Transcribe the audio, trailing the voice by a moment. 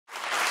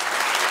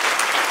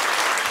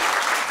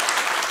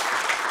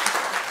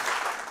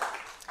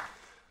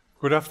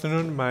Good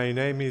afternoon, my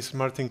name is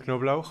Martin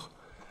Knoblauch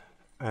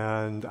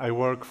and I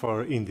work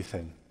for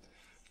Indicen.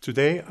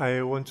 Today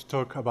I want to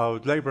talk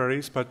about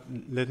libraries, but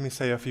let me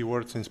say a few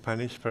words in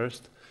Spanish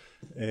first.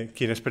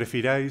 Quienes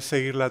prefiráis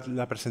seguir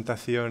la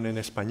presentación en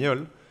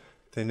español,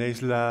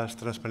 tenéis las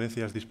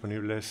transparencias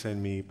disponibles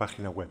en mi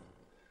página web.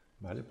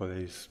 ¿Vale?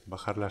 Podéis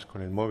bajarlas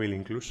con el móvil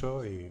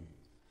incluso y,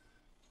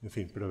 en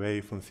fin, probé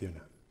y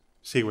funciona.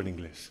 Sigo en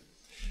inglés.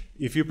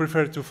 If you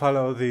prefer to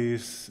follow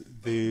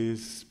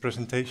this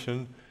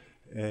presentation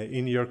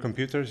in your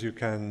computers, you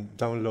can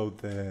download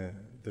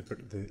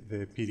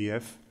the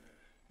PDF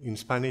in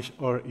Spanish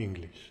or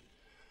English.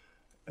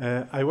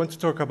 I want to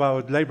talk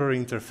about library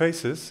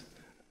interfaces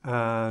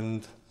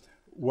and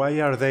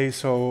why are they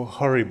so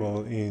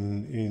horrible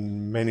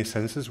in many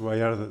senses,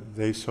 why are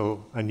they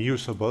so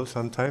unusable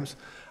sometimes,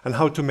 and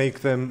how to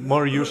make them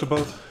more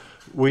usable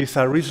with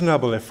a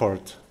reasonable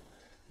effort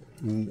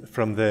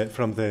from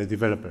the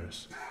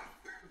developers.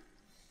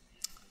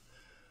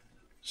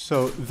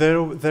 So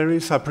there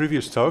is a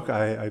previous talk.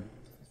 I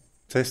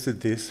tested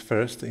this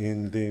first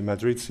in the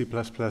Madrid C++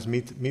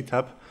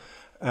 meetup,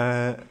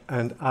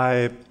 and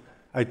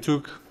I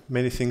took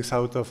many things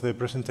out of the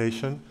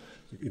presentation.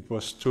 It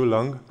was too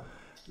long,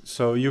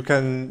 so you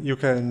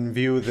can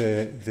view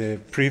the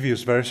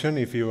previous version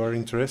if you are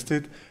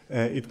interested.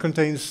 It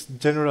contains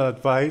general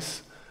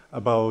advice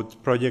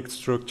about project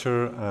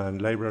structure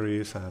and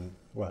libraries and,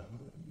 well,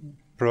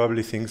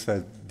 probably things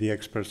that the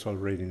experts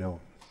already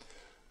know.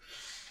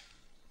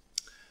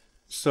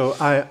 So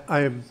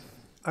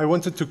I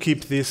wanted to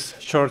keep this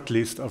short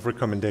list of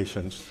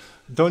recommendations.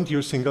 Don't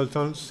use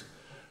singletons,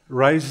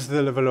 raise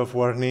the level of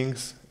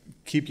warnings,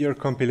 keep your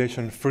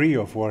compilation free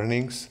of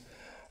warnings,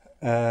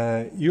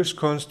 use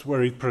const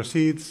where it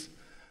proceeds,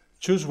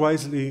 choose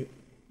wisely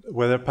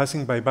whether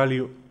passing by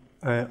value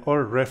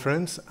or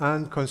reference,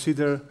 and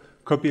consider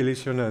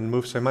copylation and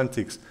move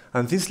semantics.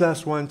 And this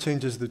last one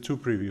changes the two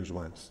previous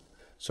ones.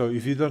 So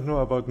if you don't know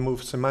about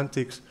move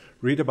semantics,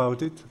 read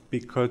about it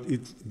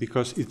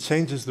because it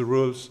changes the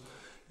rules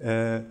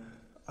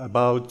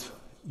about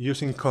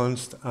using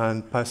const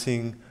and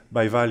passing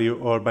by value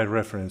or by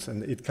reference,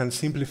 and it can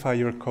simplify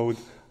your code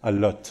a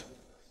lot.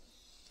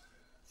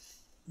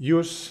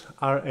 Use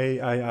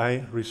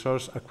RAII,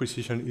 resource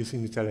acquisition is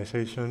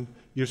initialization,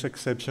 use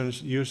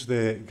exceptions, use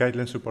the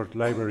guideline support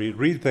library,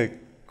 read the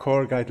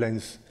core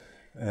guidelines,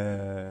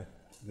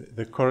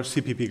 the core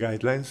CPP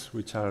guidelines,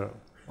 which are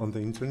on the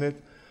internet.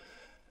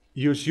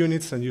 Use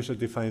units and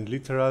user-defined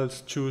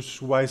literals, choose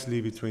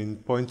wisely between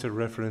pointer,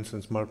 reference,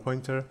 and smart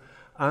pointer,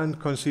 and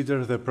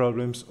consider the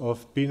problems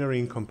of binary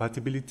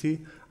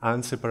incompatibility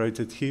and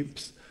separated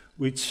heaps,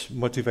 which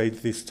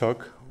motivate this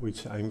talk,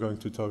 which I'm going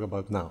to talk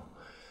about now.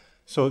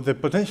 So the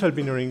potential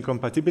binary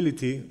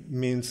incompatibility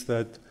means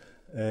that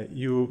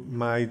you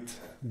might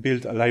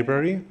build a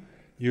library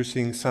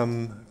using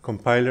some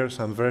compiler,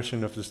 some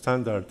version of the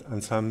standard,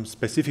 and some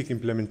specific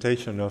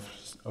implementation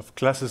of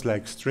classes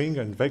like string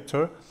and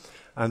vector,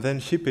 and then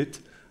ship it.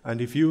 And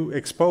if you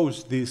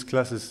expose these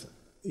classes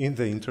in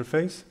the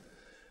interface,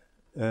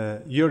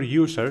 your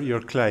user, your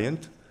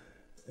client,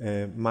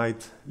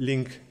 might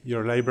link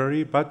your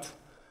library, but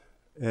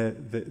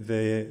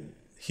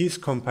his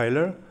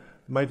compiler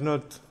might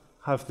not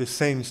have the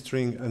same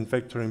string and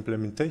vector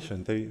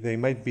implementation. They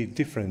might be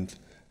different.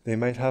 They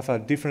might have a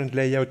different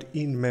layout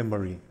in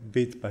memory,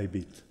 bit by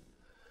bit.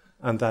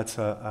 And that's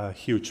a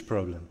huge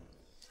problem.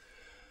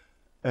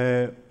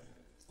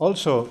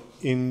 Also,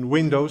 in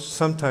Windows,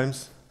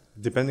 sometimes,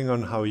 depending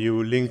on how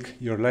you link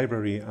your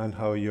library and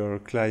how your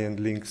client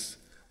links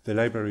the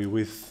library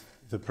with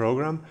the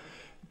program,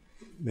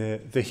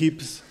 the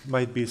heaps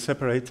might be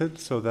separated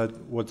so that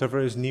whatever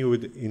is new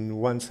in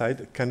one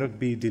side cannot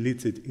be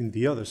deleted in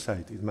the other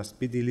side. It must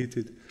be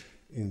deleted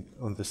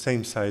on the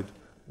same side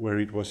where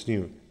it was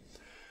new.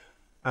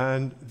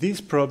 And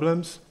these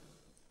problems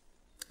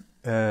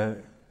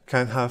can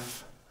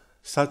have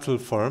subtle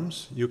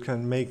forms. You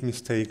can make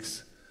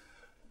mistakes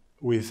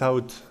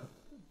without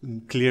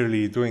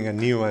clearly doing a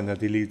new and a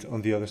delete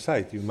on the other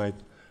side. You might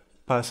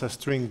pass a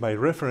string by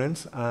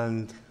reference,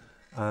 and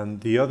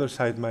the other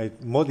side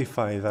might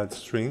modify that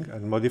string,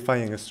 and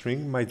modifying a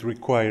string might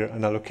require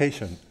an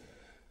allocation.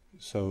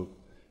 So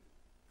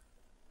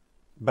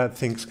bad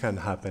things can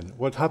happen.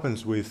 What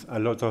happens with a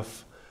lot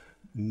of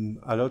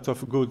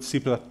good C++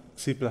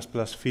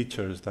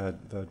 features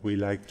that we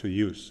like to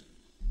use?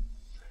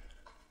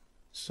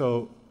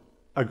 So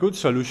a good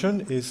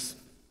solution is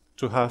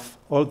to have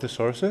all the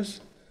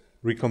sources,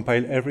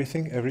 recompile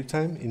everything every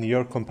time in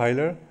your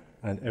compiler,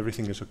 and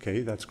everything is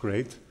okay, that's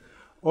great.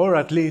 Or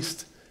at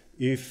least,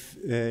 if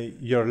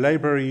your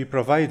library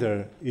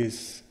provider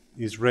is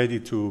ready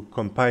to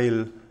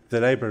compile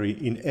the library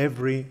in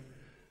every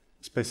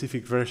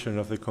specific version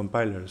of the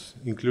compilers,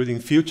 including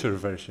future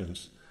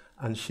versions,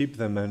 and ship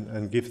them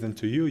and give them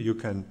to you, you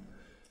can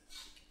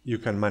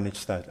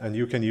manage that. And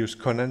you can use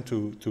Conan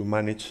to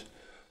manage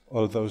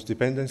all those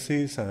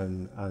dependencies,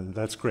 and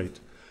that's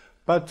great.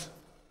 But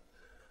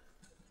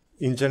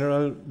in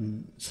general,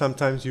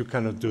 sometimes you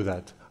cannot do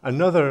that.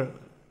 Another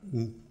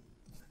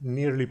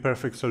nearly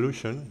perfect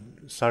solution,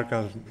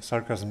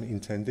 sarcasm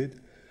intended,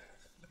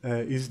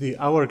 is the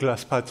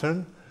Hourglass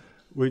pattern,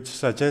 which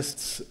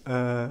suggests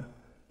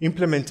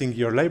implementing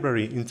your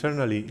library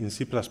internally in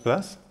C++,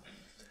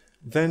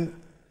 then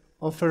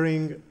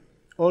offering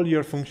all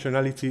your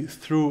functionality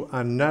through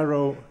a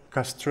narrow,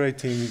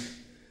 castrating,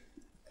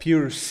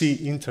 pure C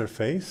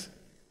interface,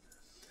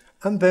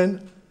 and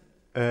then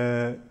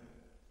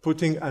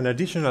putting an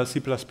additional C++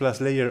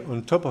 layer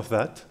on top of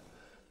that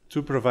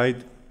to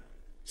provide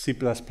C++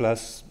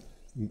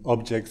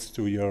 objects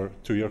to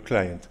your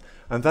client.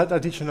 And that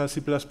additional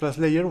C++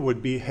 layer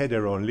would be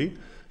header only,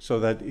 so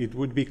that it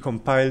would be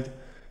compiled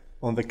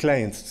on the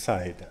client's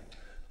side.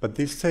 But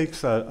this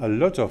takes a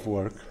lot of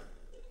work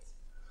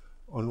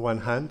on one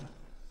hand,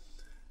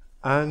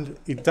 and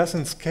it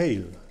doesn't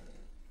scale.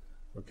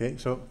 Okay,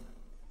 so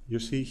you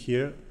see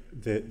here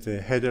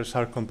the headers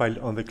are compiled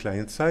on the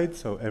client side,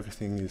 so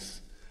everything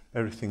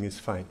is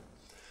fine.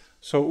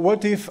 So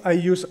what if I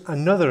use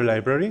another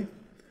library,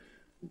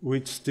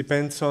 which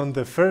depends on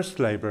the first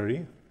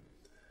library,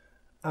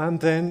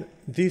 and then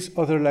this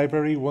other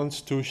library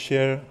wants to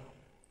share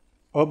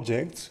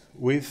objects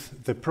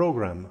with the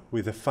program,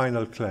 with the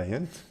final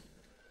client?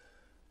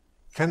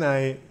 Can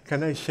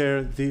I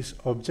share these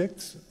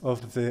objects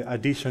of the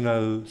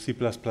additional C++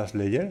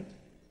 layer?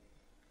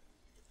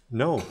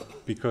 No,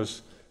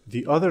 because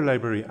the other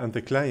library and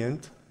the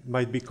client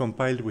might be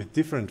compiled with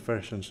different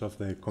versions of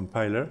the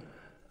compiler,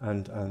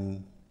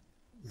 and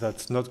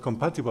that's not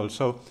compatible.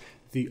 So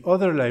the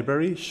other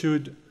library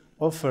should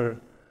offer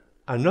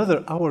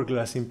another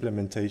Hourglass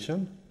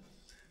implementation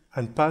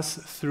and pass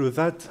through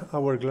that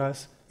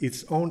Hourglass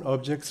its own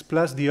objects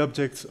plus the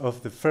objects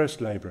of the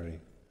first library.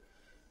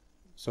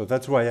 So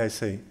that's why I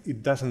say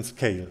it doesn't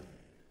scale.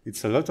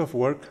 It's a lot of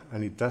work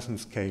and it doesn't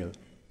scale.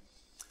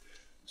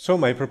 So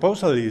my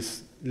proposal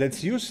is,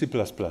 let's use C++.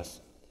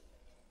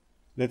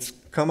 Let's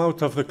come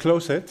out of the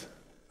closet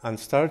and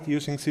start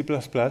using C++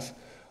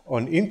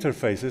 on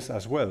interfaces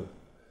as well,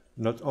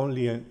 not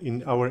only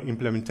in our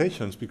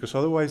implementations, because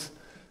otherwise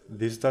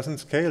this doesn't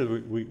scale.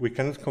 We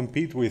cannot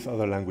compete with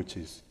other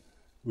languages.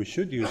 We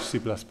should use C++.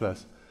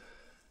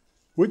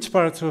 Which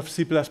parts of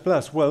C++?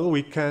 Well,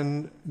 we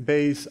can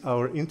base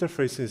our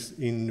interfaces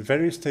in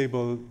very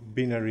stable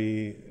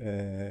binary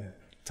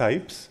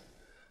types,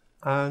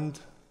 and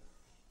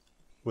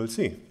we'll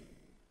see.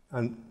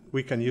 And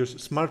we can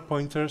use smart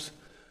pointers,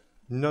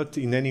 not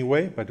in any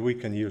way, but we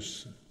can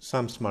use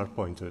some smart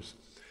pointers.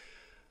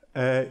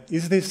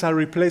 Is this a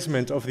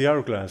replacement of the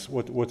Hourglass,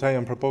 what I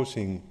am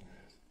proposing?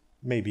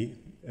 Maybe.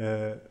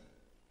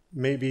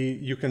 Maybe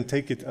you can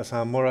take it as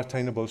a more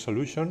attainable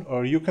solution,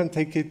 or you can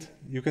take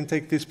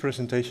this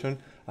presentation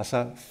as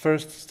a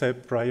first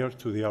step prior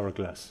to the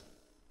Hourglass,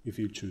 if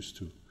you choose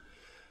to.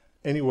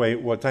 Anyway,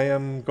 what I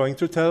am going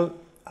to tell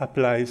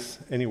applies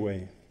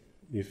anyway,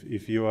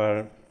 if you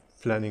are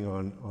planning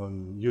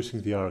on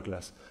using the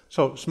Hourglass.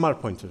 So,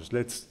 smart pointers,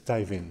 let's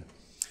dive in.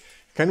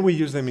 Can we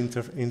use them in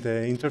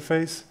the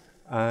interface,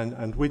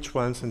 and which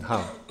ones and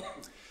how?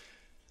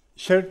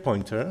 Shared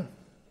pointer.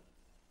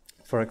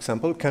 For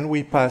example, can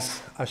we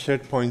pass a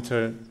shared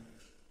pointer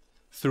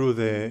through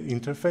the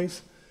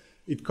interface?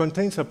 It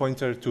contains a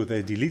pointer to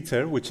the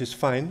deleter, which is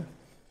fine,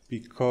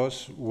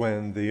 because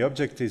when the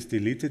object is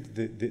deleted,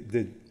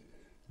 the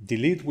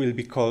delete will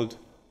be called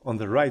on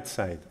the right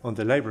side, on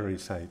the library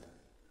side.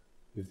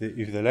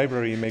 If the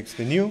library makes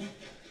the new,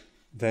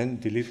 then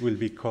delete will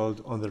be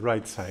called on the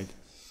right side.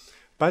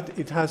 But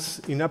it has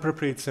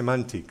inappropriate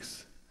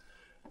semantics.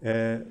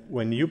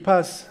 When you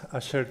pass a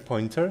shared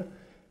pointer,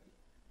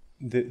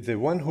 the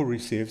one who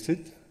receives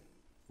it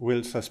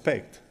will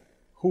suspect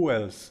who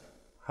else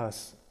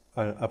has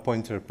a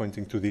pointer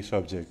pointing to this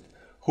object.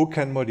 Who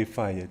can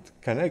modify it?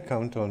 Can I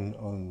count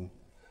on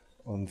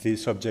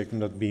this object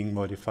not being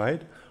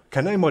modified?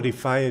 Can I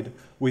modify it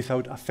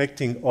without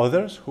affecting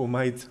others who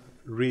might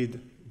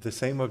read the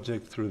same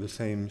object through the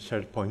same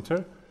shared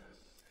pointer?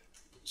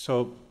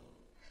 So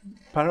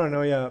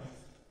paranoia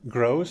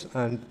grows,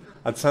 and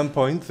at some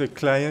point the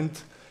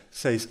client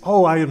says,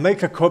 oh, I'll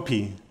make a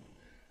copy.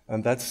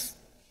 And that's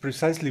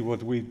precisely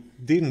what we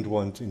didn't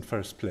want in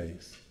first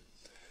place.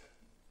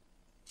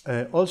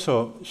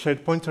 Also,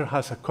 shared pointer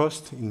has a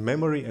cost in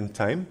memory and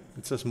time.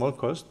 It's a small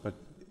cost, but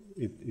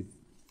it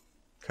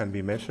can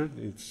be measured.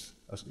 It's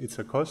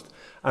a cost.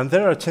 And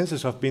there are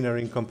chances of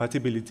binary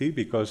incompatibility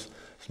because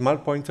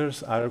smart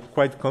pointers are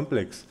quite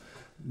complex.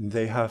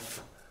 They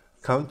have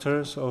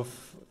counters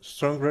of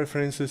strong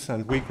references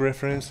and weak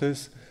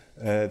references.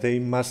 They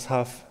must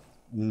have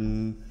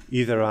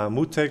either a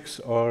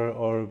mutex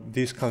or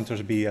these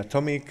counters be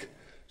atomic,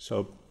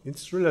 so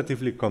it's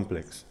relatively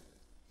complex.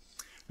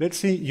 Let's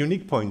see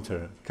unique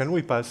pointer. Can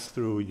we pass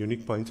through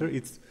unique pointer?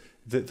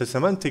 The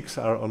semantics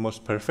are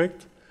almost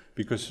perfect,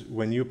 because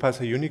when you pass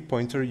a unique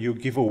pointer, you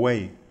give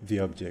away the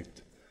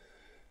object.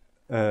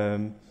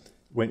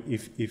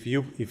 If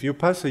you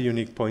pass a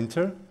unique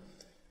pointer,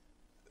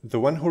 the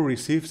one who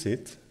receives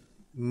it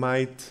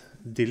might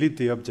delete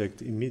the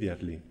object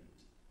immediately.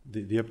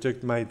 The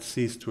object might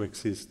cease to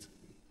exist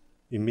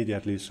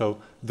immediately.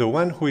 So the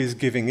one who is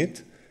giving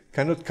it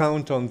cannot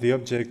count on the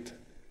object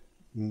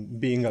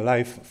being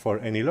alive for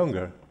any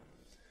longer.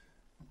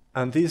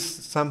 And this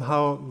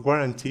somehow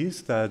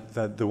guarantees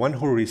that the one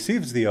who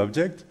receives the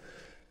object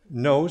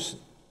knows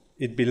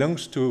it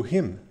belongs to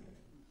him.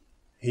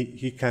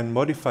 He can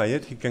modify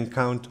it, he can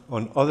count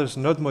on others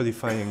not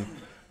modifying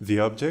the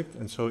object,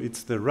 and so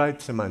it's the right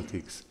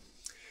semantics.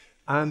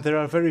 And there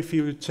are very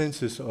few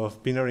chances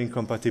of binary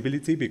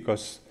incompatibility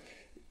because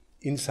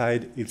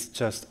inside it's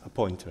just a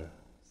pointer.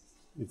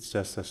 It's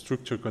just a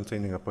structure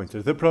containing a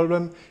pointer. The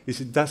problem is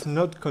it does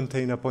not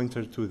contain a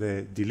pointer to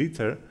the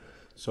deleter,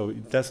 so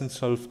it doesn't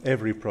solve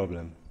every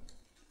problem.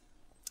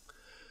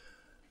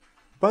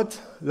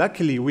 But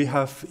luckily we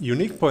have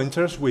unique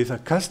pointers with a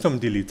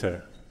custom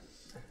deleter.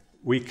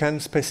 We can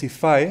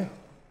specify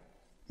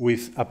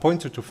with a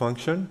pointer to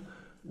function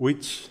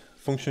which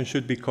function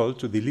should be called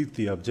to delete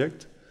the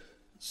object.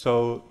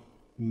 So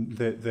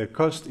the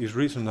cost is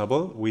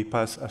reasonable. We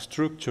pass a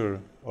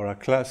structure or a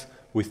class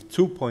with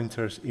 2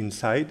 pointers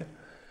inside,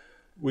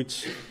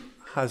 which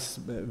has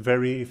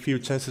very few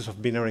chances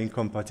of binary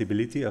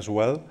incompatibility as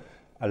well.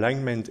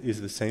 Alignment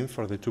is the same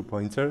for the 2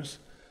 pointers.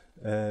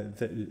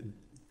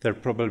 There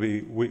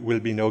probably will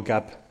be no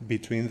gap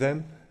between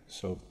them.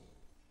 So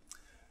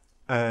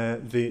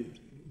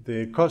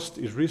the cost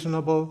is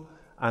reasonable,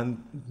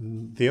 and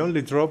the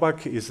only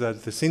drawback is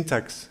that the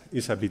syntax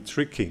is a bit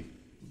tricky.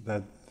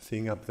 That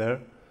thing up there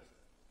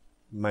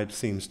might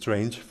seem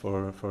strange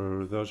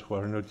for those who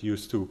are not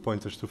used to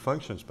pointers to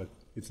functions, but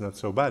it's not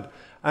so bad.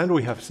 And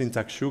we have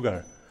syntax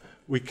sugar.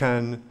 We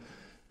can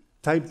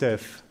type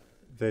def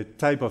the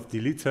type of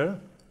deleter.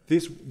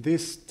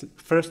 This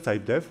first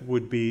type def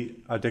would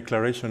be a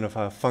declaration of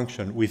a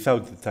function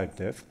without the type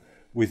def.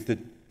 With the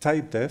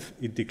type def,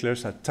 it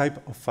declares a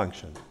type of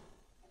function,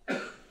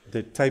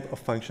 the type of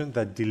function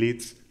that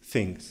deletes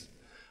things.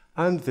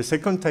 And the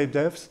second type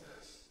def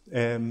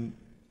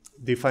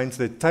defines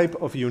the type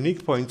of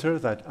unique pointer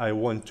that I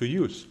want to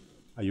use,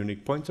 a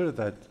unique pointer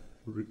that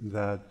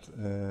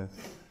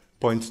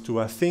points to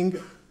a thing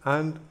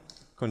and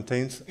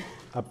contains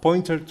a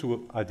pointer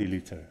to a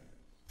deleter.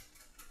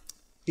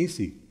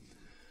 Easy.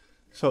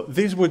 So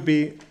this would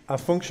be a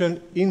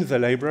function in the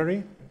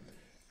library,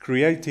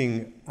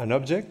 creating an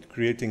object,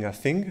 creating a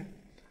thing,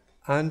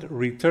 and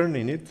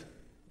returning it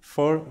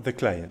for the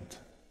client.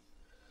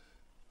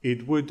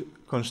 It would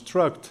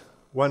construct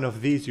one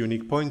of these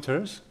unique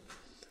pointers,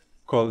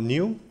 call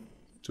new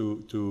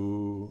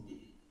to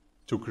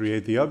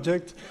create the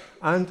object,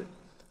 and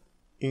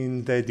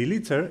in the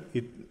deleter,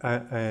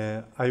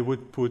 I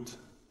would put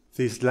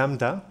this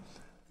lambda,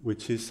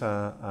 which is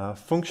a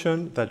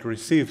function that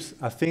receives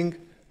a thing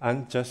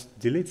and just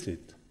deletes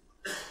it.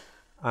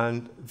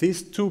 And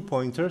these 2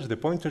 pointers, the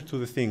pointer to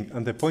the thing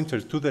and the pointer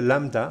to the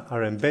lambda,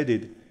 are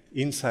embedded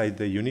inside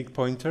the unique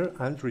pointer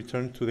and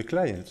returned to the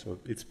client. So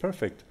it's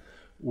perfect.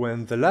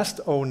 When the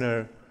last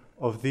owner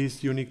of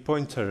this unique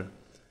pointer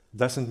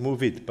doesn't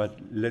move it but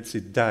lets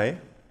it die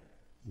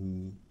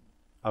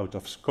out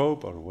of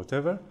scope or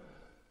whatever,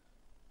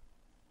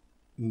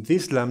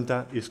 this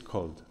lambda is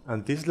called.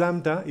 And this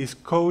lambda is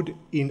code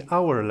in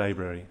our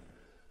library.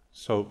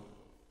 So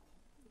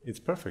it's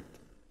perfect.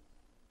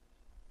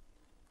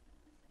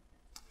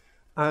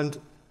 And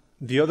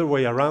the other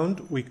way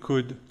around, we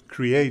could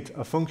create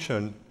a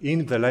function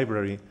in the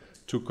library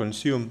to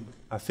consume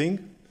a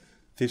thing.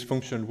 This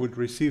function would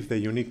receive the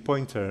unique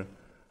pointer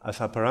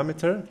as a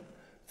parameter.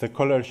 The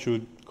color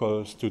should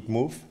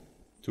move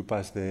to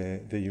pass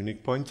the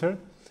unique pointer.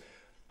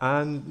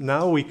 And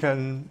now we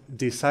can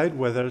decide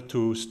whether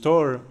to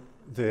store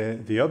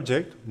the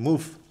object,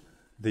 move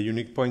the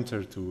unique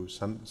pointer to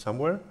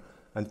somewhere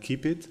and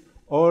keep it,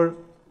 or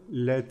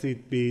let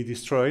it be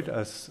destroyed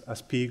as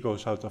p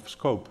goes out of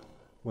scope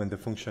when the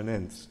function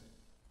ends.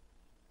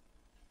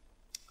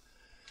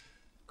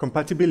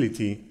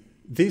 Compatibility.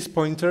 These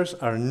pointers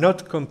are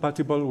not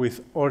compatible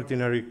with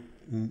ordinary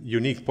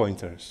unique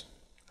pointers,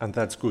 and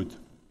that's good,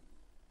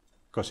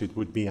 because it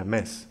would be a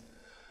mess.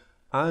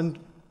 And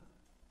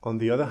on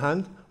the other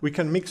hand, we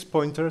can mix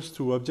pointers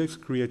to objects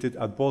created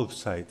at both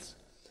sides.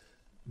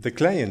 The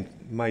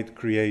client might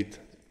create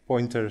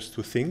pointers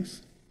to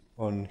things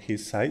on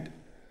his side,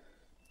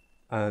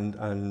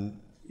 and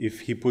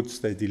if he puts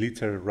the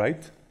deleter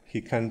right, he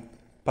can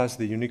pass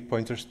the unique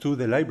pointers to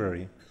the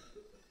library.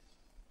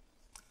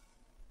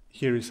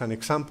 Here is an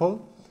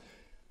example.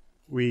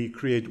 We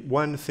create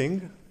one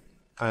thing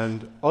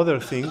and other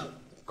thing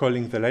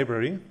calling the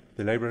library.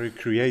 The library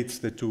creates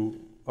the 2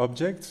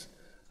 objects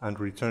and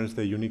returns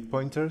the unique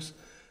pointers.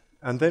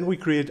 And then we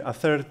create a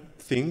third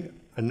thing,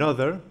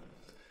 another,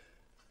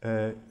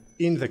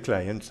 in the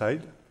client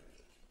side,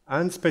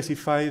 and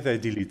specify the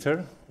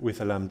deleter with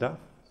a lambda,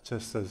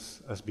 just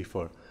as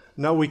before.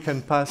 Now we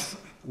can pass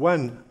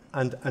one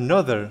and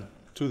another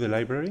to the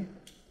library,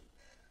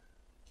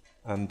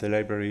 and the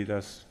library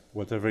does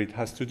whatever it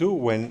has to do.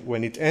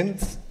 When it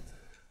ends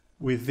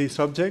with these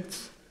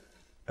objects,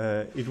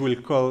 it will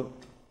call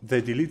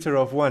the deleter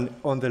of one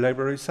on the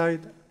library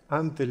side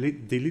and the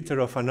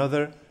deleter of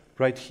another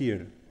right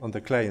here on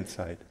the client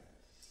side.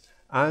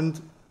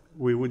 and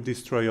we would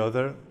destroy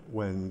other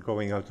when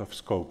going out of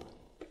scope.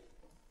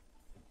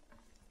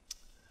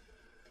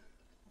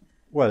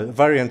 Well,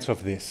 variants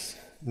of this,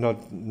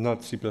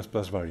 not C++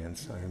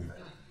 variants.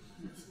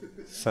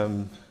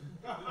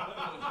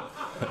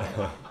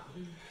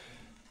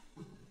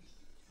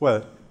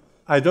 Well,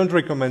 I don't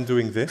recommend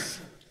doing this,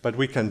 but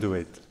we can do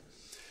it.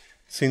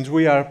 Since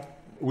we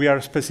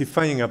are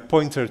specifying a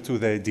pointer to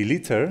the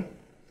deleter,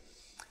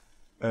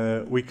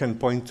 we can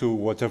point to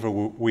whatever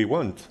we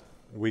want.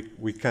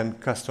 We can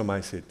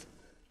customize it.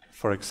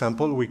 For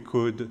example, we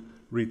could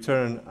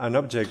return an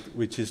object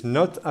which is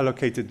not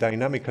allocated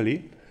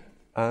dynamically,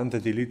 and the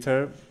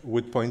deleter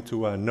would point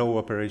to a no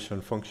operation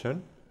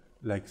function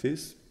like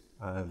this,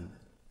 and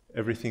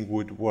everything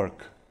would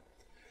work.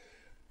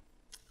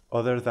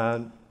 Other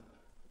than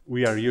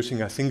we are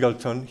using a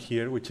singleton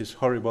here, which is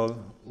horrible.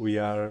 We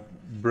are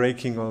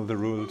breaking all the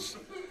rules,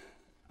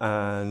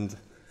 and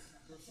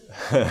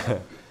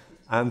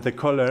and the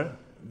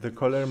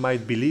caller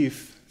might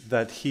believe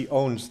that he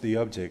owns the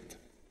object,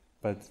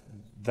 but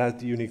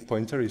that unique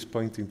pointer is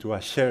pointing to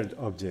a shared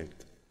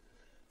object.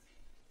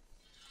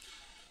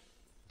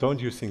 Don't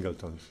use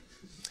singletons.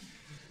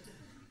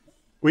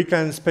 We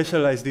can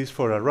specialize this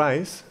for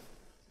arrays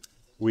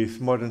with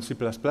modern C++.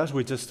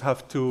 We just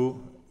have to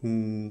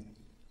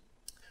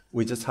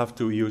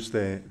use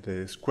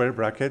the square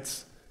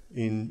brackets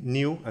in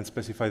new and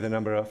specify the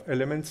number of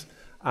elements.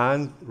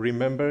 And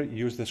remember,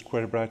 use the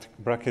square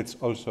brackets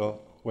also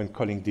when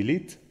calling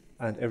delete,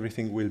 and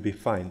everything will be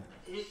fine.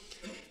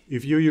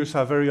 If you use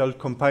a very old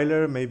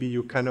compiler, maybe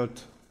you cannot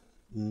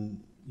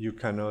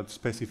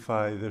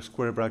specify the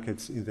square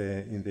brackets in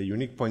the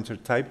unique pointer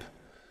type.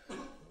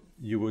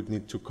 You would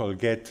need to call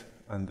get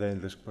and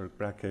then the square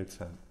brackets,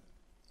 and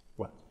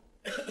well.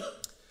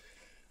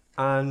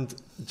 And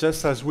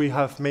just as we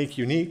have make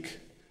unique,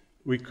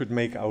 we could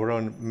make our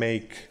own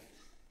make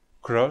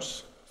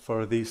cross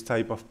for these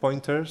type of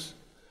pointers,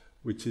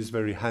 which is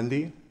very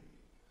handy.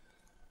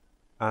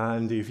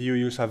 And if you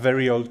use a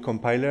very old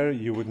compiler,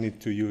 you would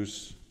need to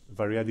use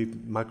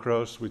variated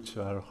macros, which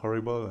are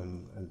horrible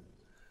and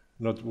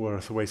not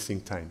worth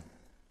wasting time.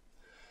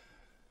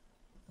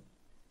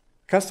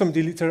 Custom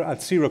deleter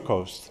at zero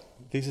cost.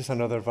 This is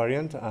another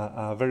variant,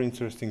 a very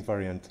interesting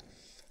variant.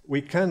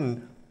 We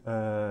can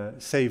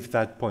save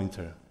that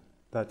pointer,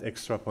 that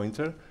extra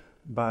pointer,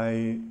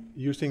 by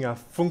using a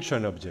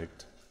function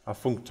object, a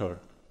functor.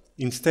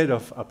 Instead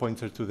of a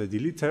pointer to the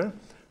deleter,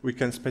 we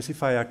can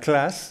specify a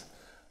class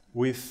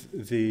with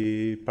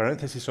the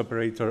parenthesis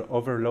operator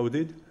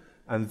overloaded,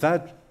 and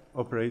that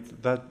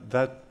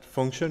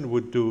function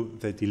would do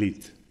the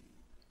delete.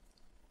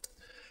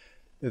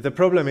 The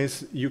problem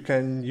is you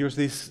can use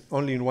this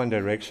only in one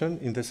direction,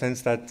 in the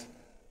sense that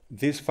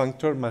this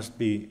functor must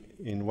be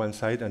in one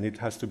side, and it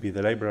has to be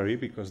the library,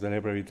 because the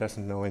library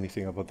doesn't know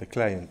anything about the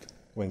client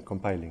when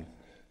compiling.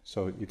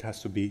 So it has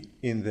to be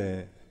in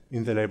the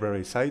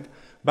library side.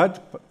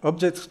 But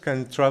objects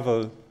can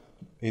travel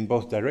in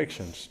both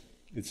directions.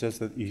 It's just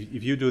that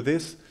if you do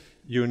this,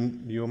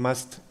 you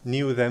must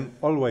new them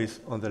always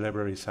on the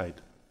library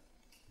side.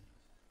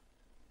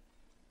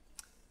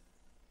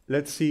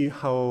 Let's see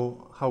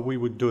how we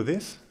would do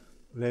this.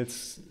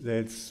 Let's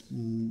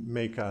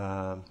make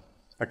a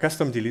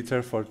custom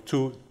deleter for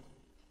two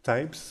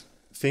types,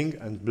 thing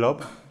and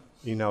blob,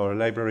 in our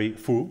library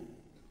foo.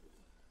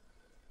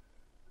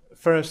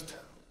 First,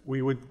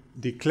 we would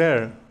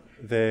declare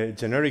the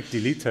generic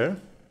deleter,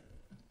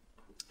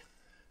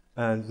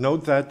 and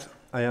note that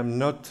I am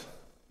not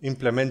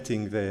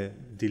implementing the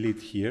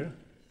delete here.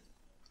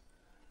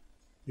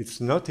 It's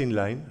not in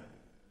line.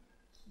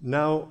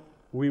 Now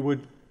we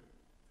would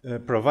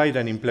provide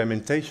an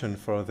implementation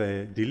for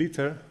the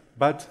deleter,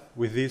 but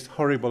with these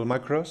horrible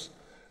macros,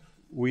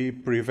 we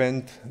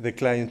prevent the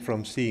client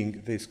from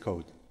seeing this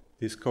code.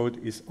 This code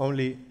is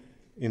only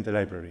in the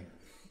library.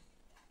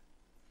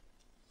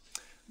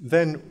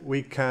 Then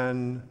we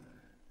can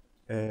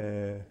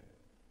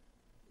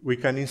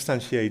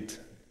instantiate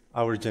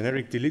our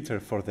generic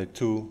deleter for the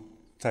two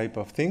type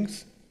of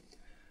things.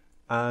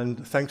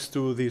 And thanks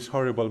to these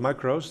horrible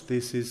macros,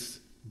 this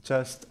is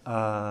just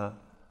a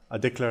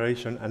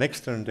declaration, an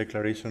external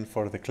declaration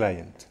for the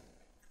client.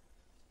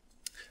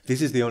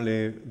 This is the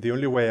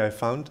only way I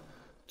found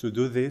to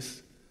do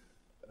this,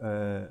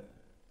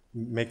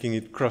 making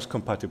it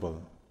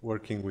cross-compatible,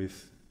 working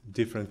with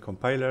different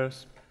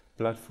compilers,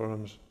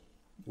 platforms,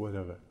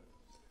 whatever.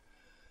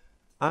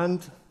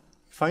 And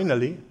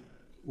finally,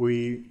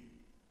 we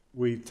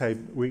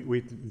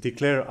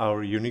declare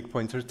our unique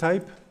pointer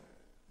type,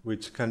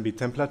 which can be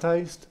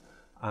templatized,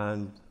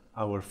 and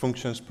our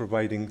functions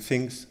providing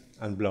things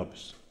and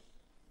blobs.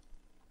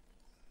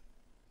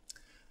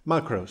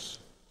 Macros.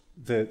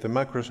 The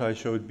macros I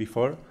showed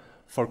before,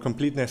 for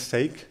completeness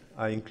sake,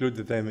 I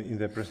included them in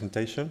the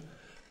presentation,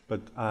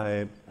 but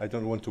I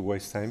don't want to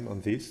waste time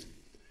on this.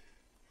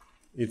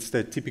 It's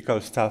the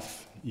typical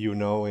stuff you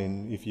know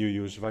if you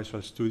use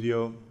Visual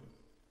Studio.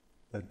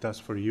 That does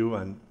for you,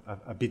 and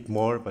a bit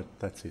more, but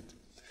that's it.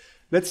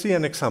 Let's see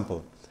an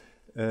example.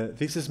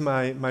 This is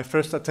my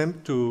first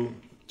attempt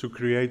to to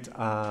create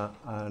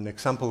an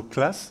example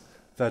class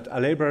that a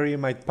library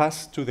might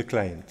pass to the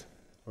client.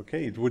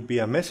 Okay, it would be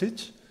a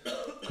message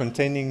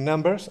containing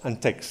numbers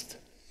and text.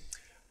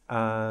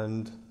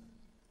 And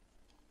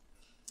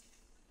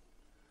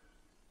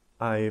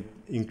I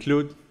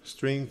include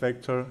string,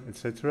 vector,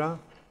 etc.,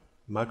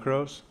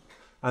 macros,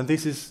 and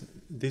this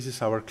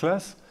is our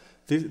class.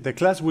 The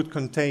class would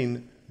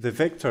contain the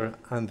vector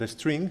and the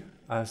string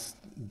as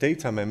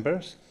data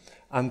members,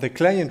 and the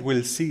client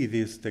will see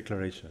this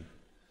declaration.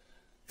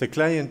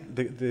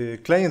 The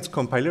client's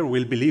compiler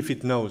will believe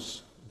it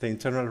knows the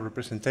internal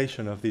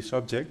representation of this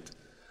object,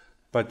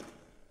 but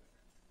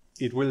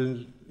it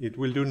will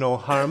do no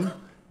harm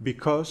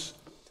because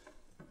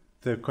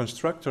the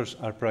constructors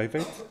are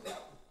private,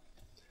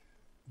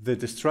 the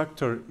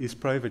destructor is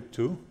private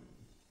too,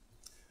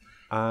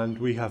 and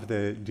we have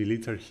the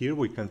deleter here.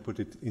 We can put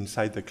it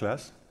inside the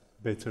class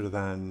better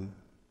than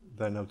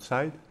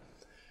outside.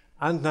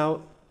 And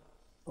now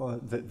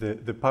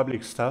the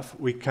public stuff,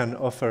 we can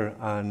offer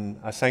an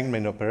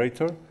assignment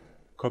operator,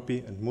 copy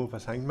and move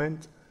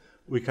assignment.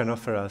 We can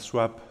offer a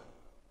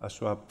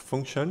swap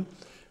function.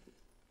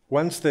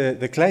 Once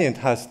the client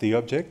has the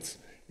objects,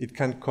 it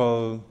can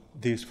call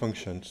these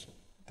functions.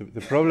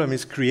 The problem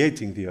is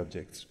creating the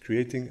objects,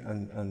 creating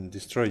and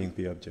destroying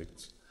the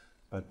objects.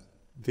 But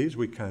these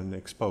we can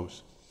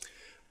expose.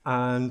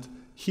 And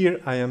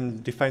here I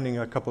am defining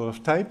a couple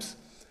of types.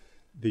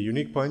 The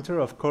unique pointer,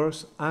 of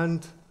course,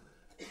 and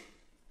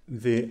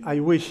I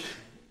wish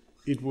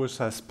it was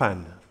a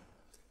span.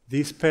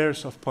 These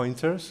pairs of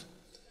pointers,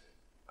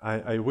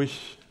 I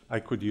wish I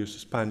could use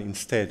span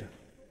instead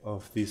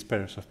of these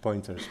pairs of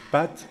pointers.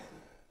 But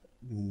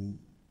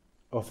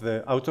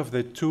out of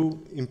the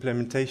two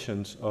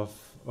implementations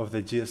of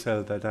the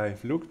GSL that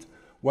I've looked,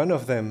 one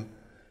of them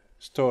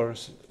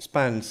stores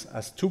spans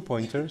as 2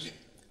 pointers,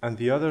 and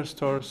the other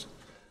stores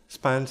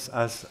spans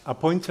as a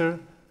pointer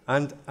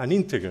and an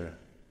integer,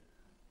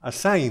 a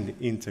signed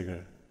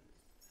integer.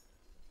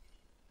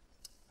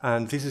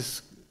 And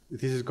this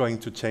is going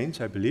to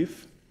change, I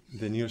believe.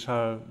 The news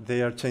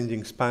they are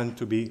changing span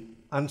to be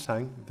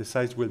unsigned. The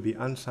size will be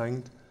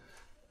unsigned,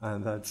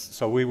 and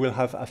so we will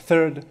have a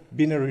third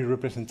binary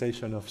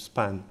representation of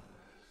span.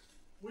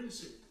 We'll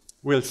see.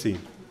 We'll see.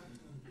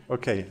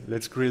 Okay,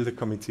 let's grill the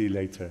committee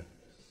later.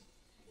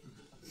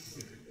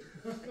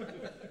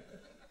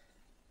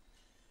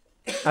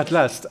 At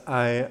last,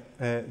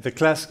 the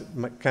class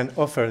can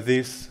offer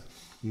these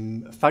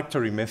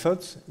factory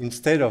methods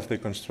instead of the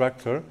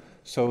constructor,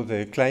 so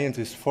the client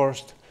is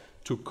forced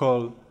to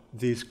call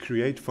these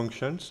create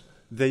functions.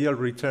 They'll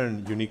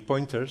return unique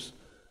pointers,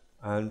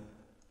 and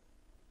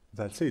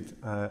that's it.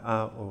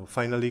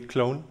 Finally,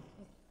 clone,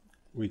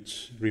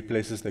 which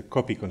replaces the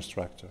copy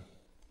constructor.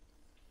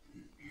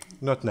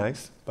 Not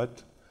nice,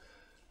 but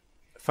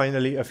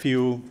finally, a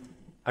few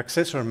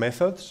accessor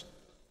methods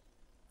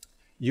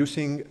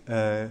using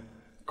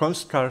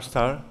const char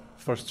star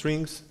for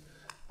strings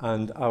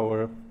and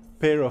our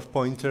pair of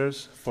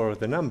pointers for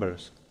the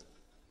numbers.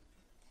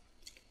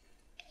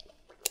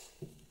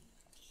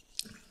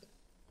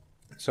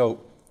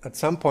 So at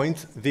some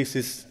point, this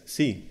is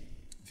C.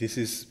 This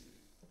is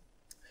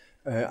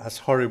as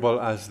horrible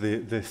as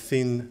the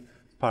thin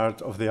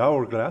part of the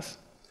hourglass,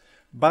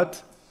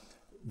 but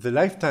the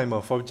lifetime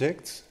of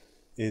objects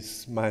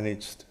is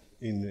managed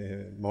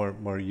in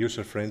more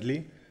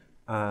user-friendly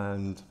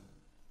and,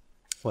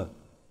 well,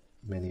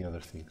 many other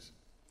things.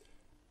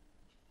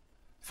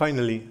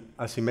 Finally,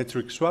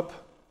 asymmetric swap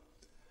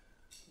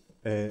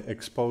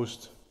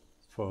exposed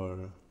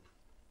for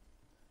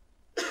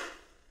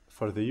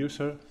the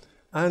user,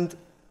 and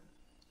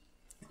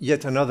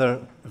yet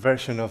another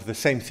version of the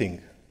same thing.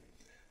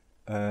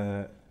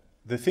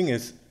 The thing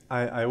is,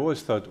 I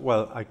always thought,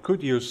 well, I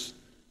could use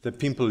the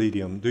pimple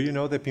idiom. Do you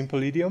know the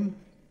pimple idiom?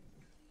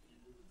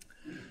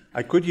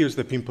 I could use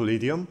the pimple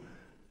idiom,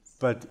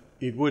 but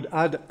it would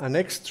add an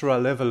extra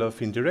level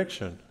of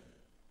indirection.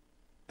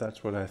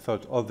 That's what I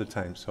thought all the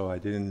time, so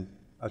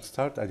at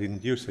start I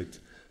didn't use it.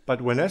 But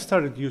when I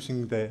started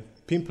using the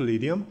pimple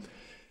idiom,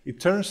 it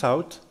turns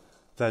out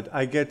that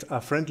I get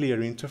a friendlier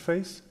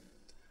interface,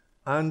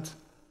 and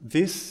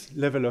this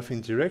level of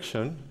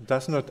indirection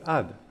does not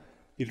add.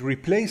 It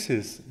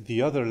replaces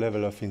the other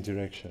level of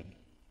indirection.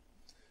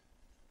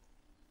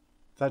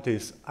 That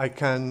is, I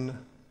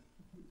can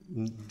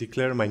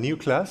declare my new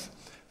class.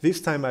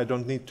 This time I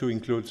don't need to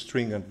include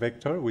string and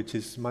vector, which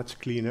is much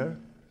cleaner.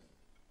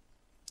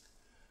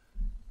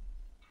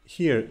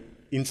 Here,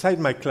 inside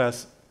my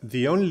class,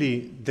 the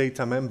only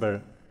data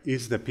member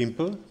is the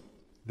pimple,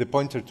 the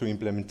pointer to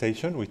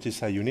implementation, which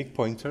is a unique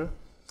pointer.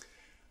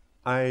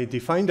 I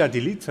defined a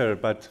deleter,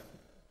 but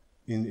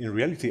in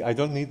reality, I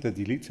don't need the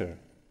deleter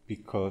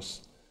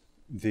because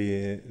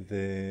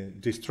the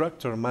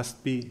destructor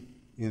must be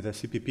in the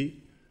CPP,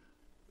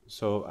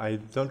 so I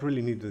don't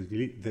really need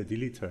the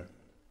deleter.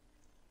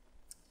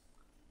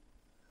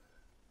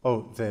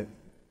 Oh,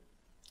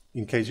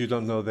 in case you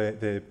don't know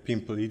the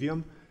pimple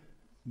idiom,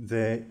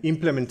 the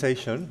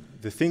implementation,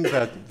 the thing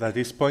that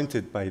is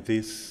pointed by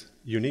this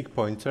unique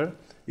pointer,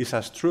 is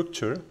a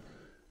structure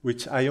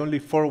which I only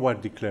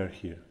forward declare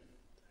here.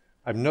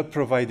 I'm not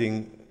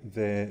providing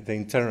the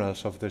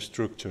internals of the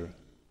structure.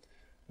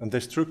 And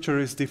the structure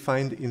is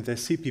defined in the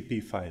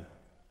CPP file,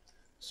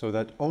 so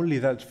that only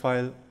that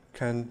file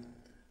can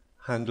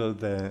handle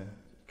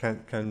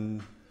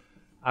can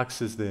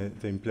access the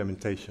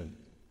implementation.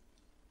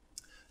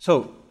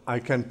 So I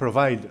can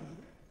provide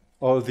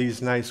all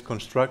these nice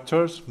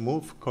constructors: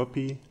 move,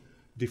 copy,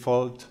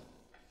 default,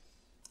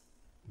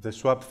 the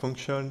swap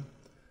function.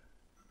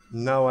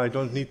 Now I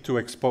don't need to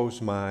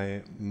expose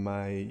my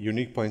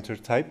unique pointer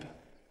type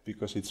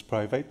because it's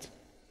private.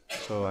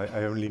 So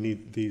I only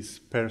need these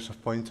pairs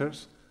of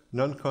pointers,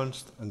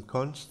 non-const and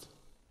const.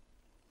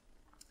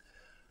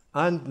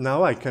 And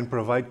now I can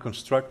provide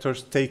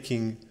constructors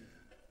taking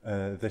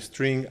the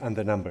string and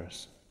the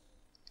numbers.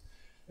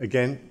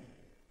 Again,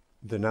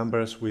 the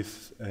numbers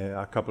with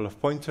a couple of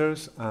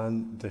pointers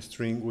and the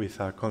string with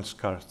a const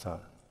character.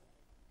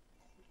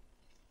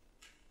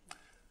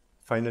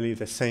 Finally,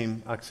 the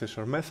same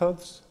accessor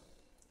methods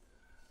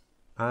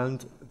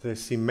and the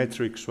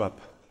symmetric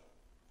swap.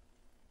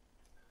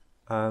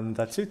 And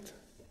that's it.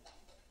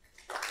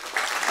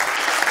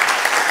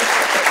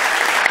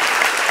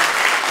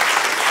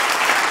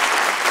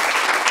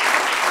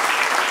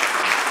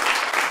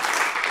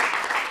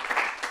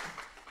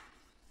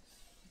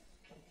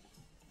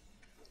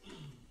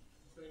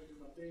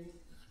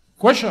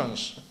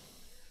 Questions?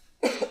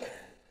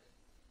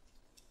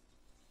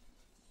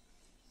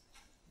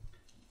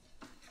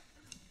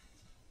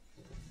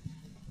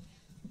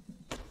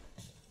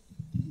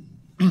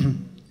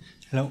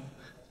 Hello.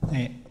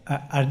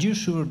 Are you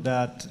sure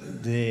that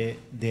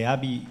the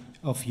ABI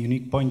of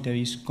unique pointer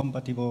is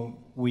compatible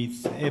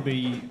with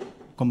every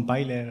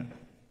compiler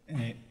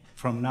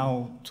from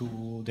now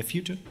to the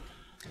future?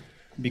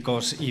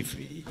 Because if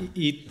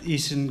it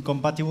isn't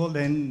compatible,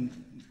 then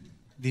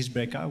this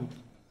breaks out.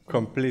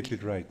 Completely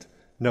right.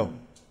 No.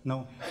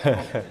 No.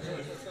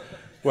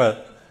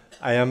 Well,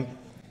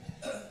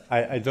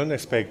 I don't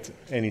expect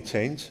any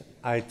change.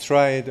 I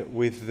tried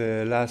with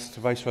the last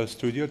Visual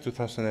Studio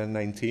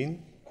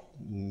 2019.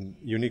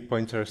 Unique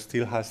pointer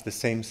still has the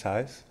same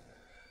size.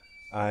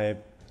 I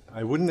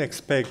wouldn't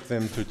expect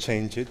them to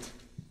change it.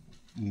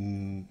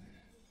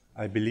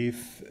 I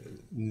believe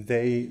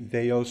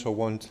they also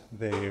want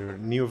their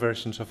new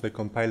versions of the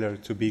compiler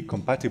to be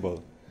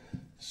compatible.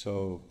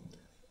 So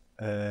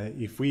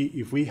if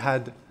we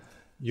had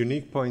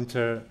unique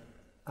pointer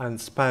and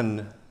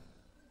span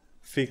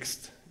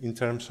fixed in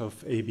terms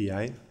of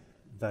ABI,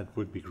 that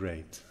would be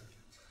great.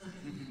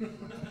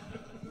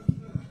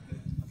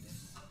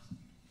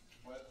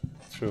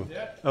 True.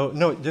 Oh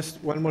no,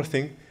 just one more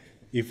thing.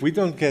 If we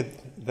don't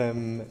get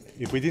them,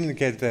 if we didn't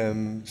get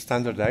them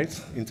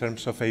standardized in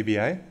terms of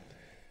ABI,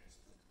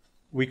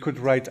 we could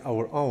write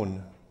our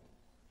own.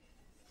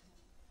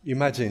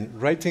 Imagine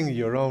writing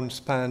your own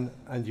span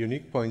and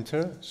unique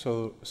pointer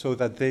so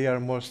that they are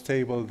more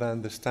stable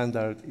than the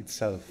standard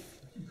itself.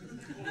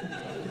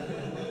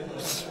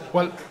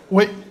 Well,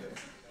 we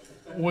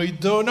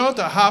do not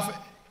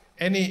have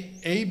any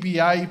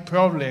ABI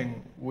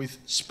problem with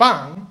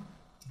span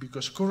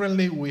because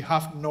currently we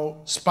have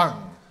no span.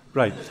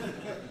 Right.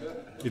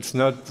 It's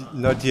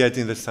not yet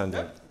in the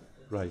standard.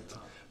 Right.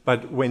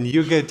 But when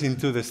you get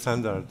into the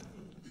standard.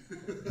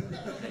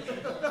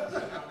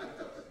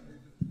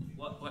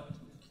 What?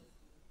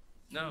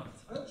 No.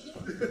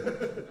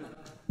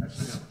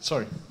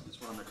 Sorry.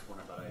 Just want to make a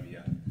point about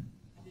ABI.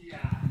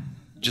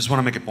 Just want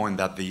to make a point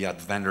that the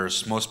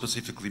vendors, most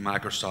specifically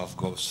Microsoft,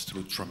 goes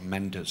through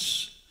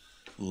tremendous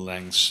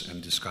lengths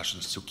and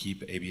discussions to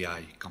keep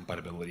ABI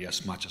compatibility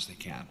as much as they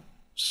can.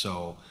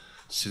 So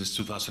since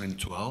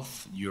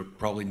 2012, you're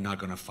probably not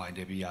going to find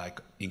ABI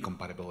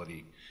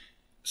incompatibility,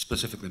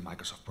 specifically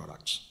Microsoft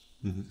products.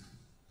 Mm-hmm.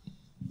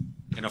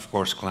 And of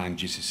course, Clang,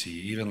 GCC,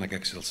 even like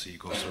XLC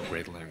goes through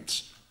great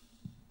lengths.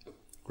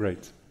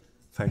 Great.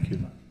 Thank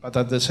you. But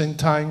at the same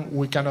time,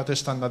 we cannot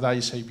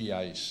standardize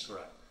ABIs.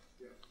 Correct.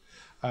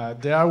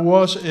 There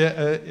was,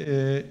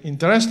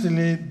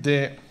 interestingly,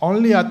 the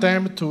only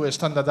attempt to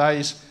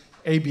standardize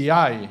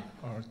ABI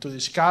or to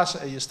discuss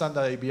a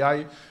standard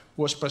ABI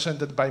was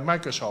presented by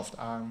Microsoft,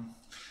 and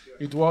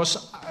it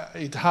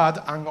had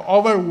an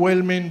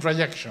overwhelming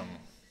rejection.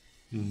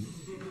 Mm.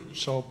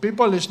 So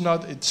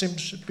it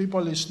seems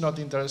people is not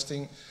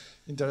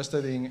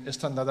interested in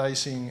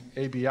standardizing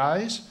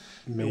ABIs.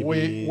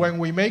 When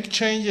we make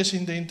changes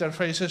in the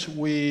interfaces,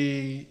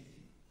 we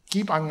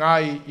keep an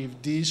eye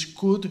if this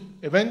could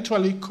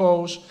eventually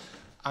cause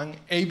an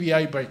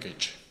ABI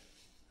breakage.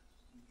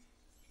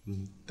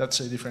 Mm. That's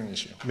a different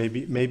issue.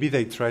 Maybe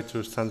they try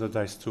to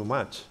standardize too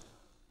much.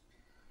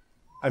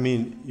 I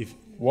mean, if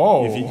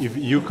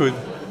you could.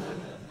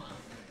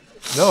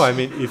 No, I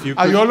mean, if you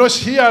could. I always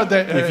hear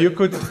if you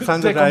could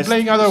standardize the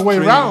complaint other way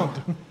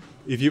around.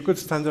 If you could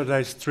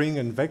standardize string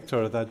and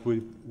vector, that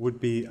would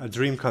be a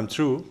dream come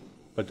true.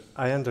 But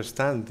I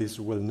understand this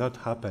will not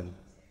happen.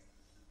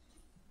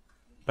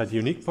 But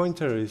unique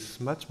pointer is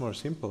much more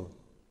simple.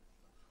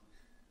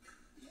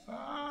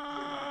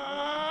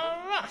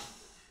 I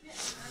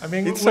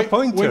mean, it's a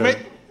pointer.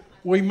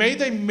 we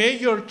made a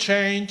major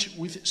change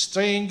with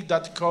string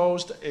that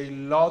caused a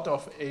lot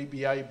of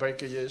ABI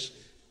breakages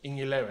in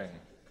 11.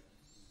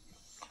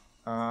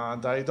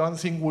 And I don't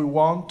think we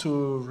want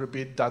to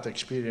repeat that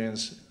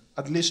experience,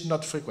 at least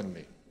not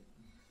frequently.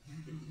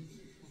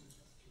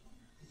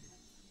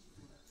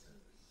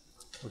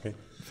 Okay,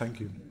 thank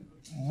you.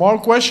 More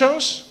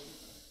questions?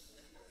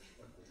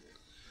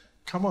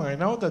 Come on, I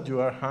know that you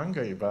are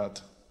hungry,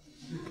 but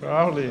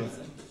probably.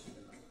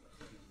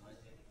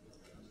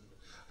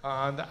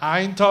 And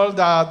I'm told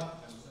that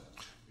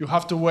you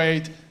have to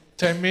wait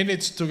 10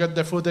 minutes to get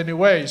the food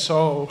anyway,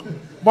 so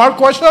more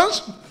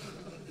questions?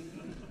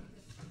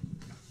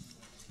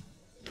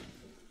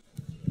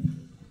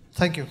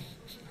 Thank you.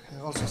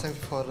 Also, thank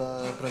you for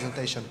the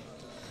presentation.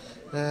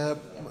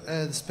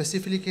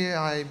 Specifically,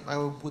 I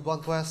would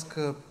want to ask,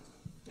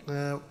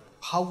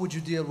 how would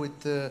you deal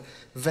with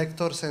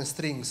vectors and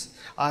strings?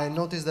 I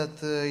noticed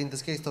that in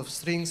this case of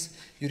strings,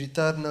 you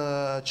return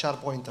a char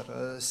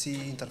pointer, C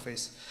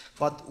interface.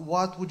 But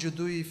what would you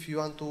do if you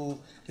want to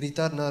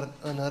return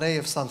an array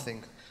of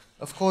something?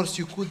 Of course,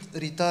 you could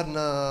return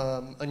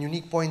a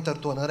unique pointer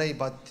to an array,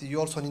 but you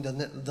also need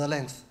the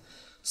length.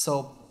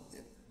 So,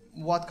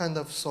 what kind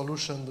of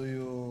solution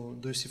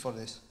do you see for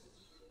this?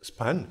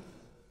 Span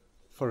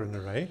for an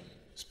array.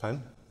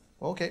 Span.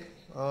 Okay,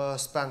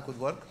 span could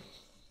work.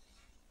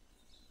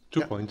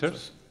 Two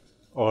pointers,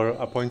 or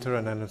a pointer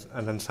and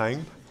an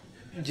unsigned.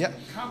 Yeah.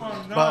 Come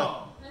on,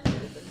 no.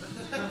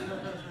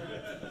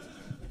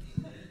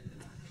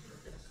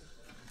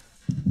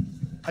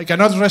 I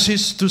cannot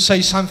resist to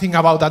say something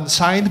about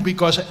unsigned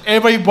because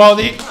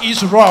everybody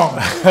is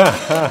wrong.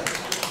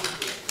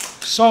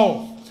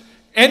 So,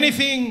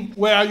 anything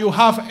where you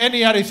have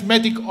any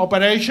arithmetic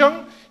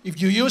operation, if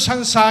you use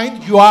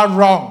unsigned, you are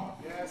wrong.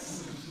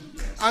 Yes.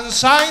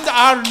 Unsigned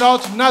are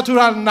not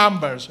natural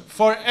numbers.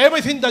 For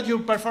everything that you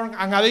perform,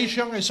 an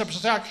addition, a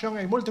subtraction,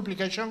 a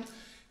multiplication,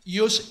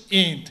 use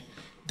int.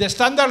 The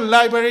standard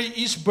library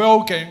is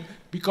broken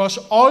because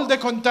all the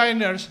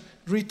containers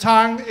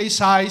return a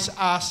size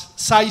as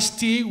size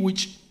t,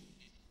 which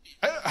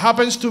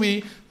happens to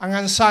be an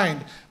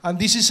unsigned. And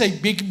this is a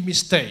big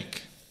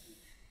mistake.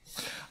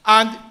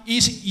 And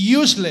is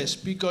useless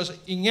because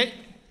in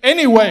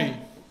any way,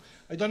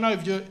 I don't know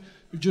if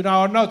you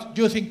know or not,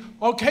 you think,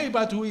 okay,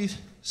 but with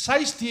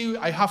size t,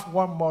 I have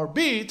one more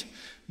bit,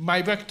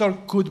 my vector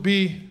could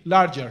be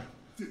larger.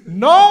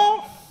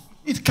 No,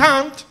 it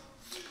can't.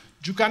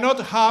 You cannot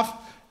have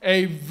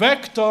a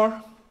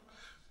vector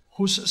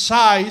whose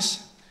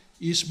size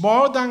is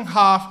more than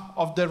half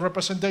of the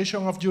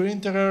representation of your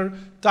integer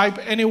type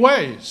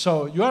anyway.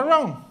 So you are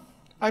wrong.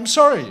 I'm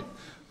sorry.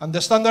 And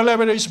the standard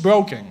library is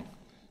broken.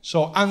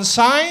 So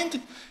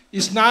unsigned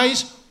is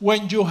nice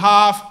when you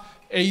have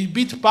a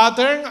bit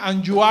pattern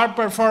and you are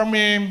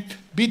performing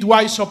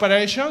bitwise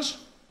operations.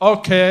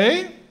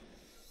 Okay.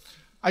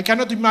 I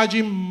cannot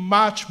imagine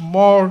much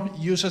more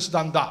uses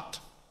than that.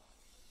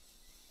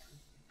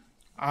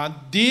 And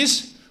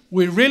this,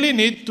 we really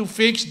need to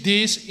fix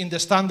this in the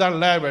standard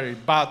library.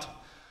 But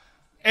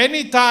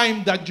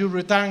anytime that you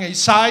return a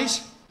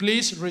size,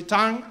 please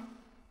return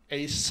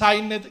a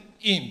signed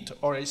int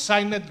or a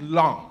signed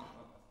long.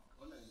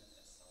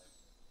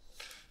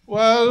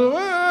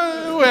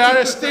 Well, we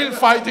are still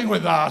fighting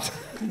with that.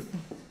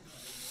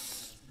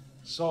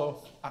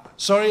 So,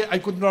 sorry, I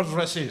could not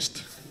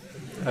resist.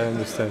 I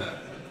understand.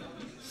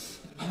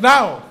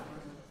 Now,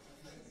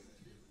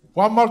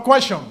 one more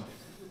question.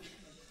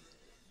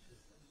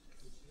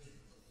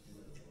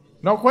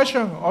 No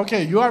question?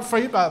 Okay, you are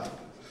free, but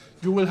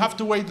you will have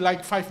to wait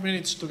like 5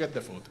 minutes to get the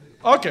food.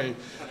 Okay.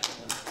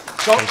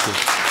 So, thank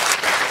you.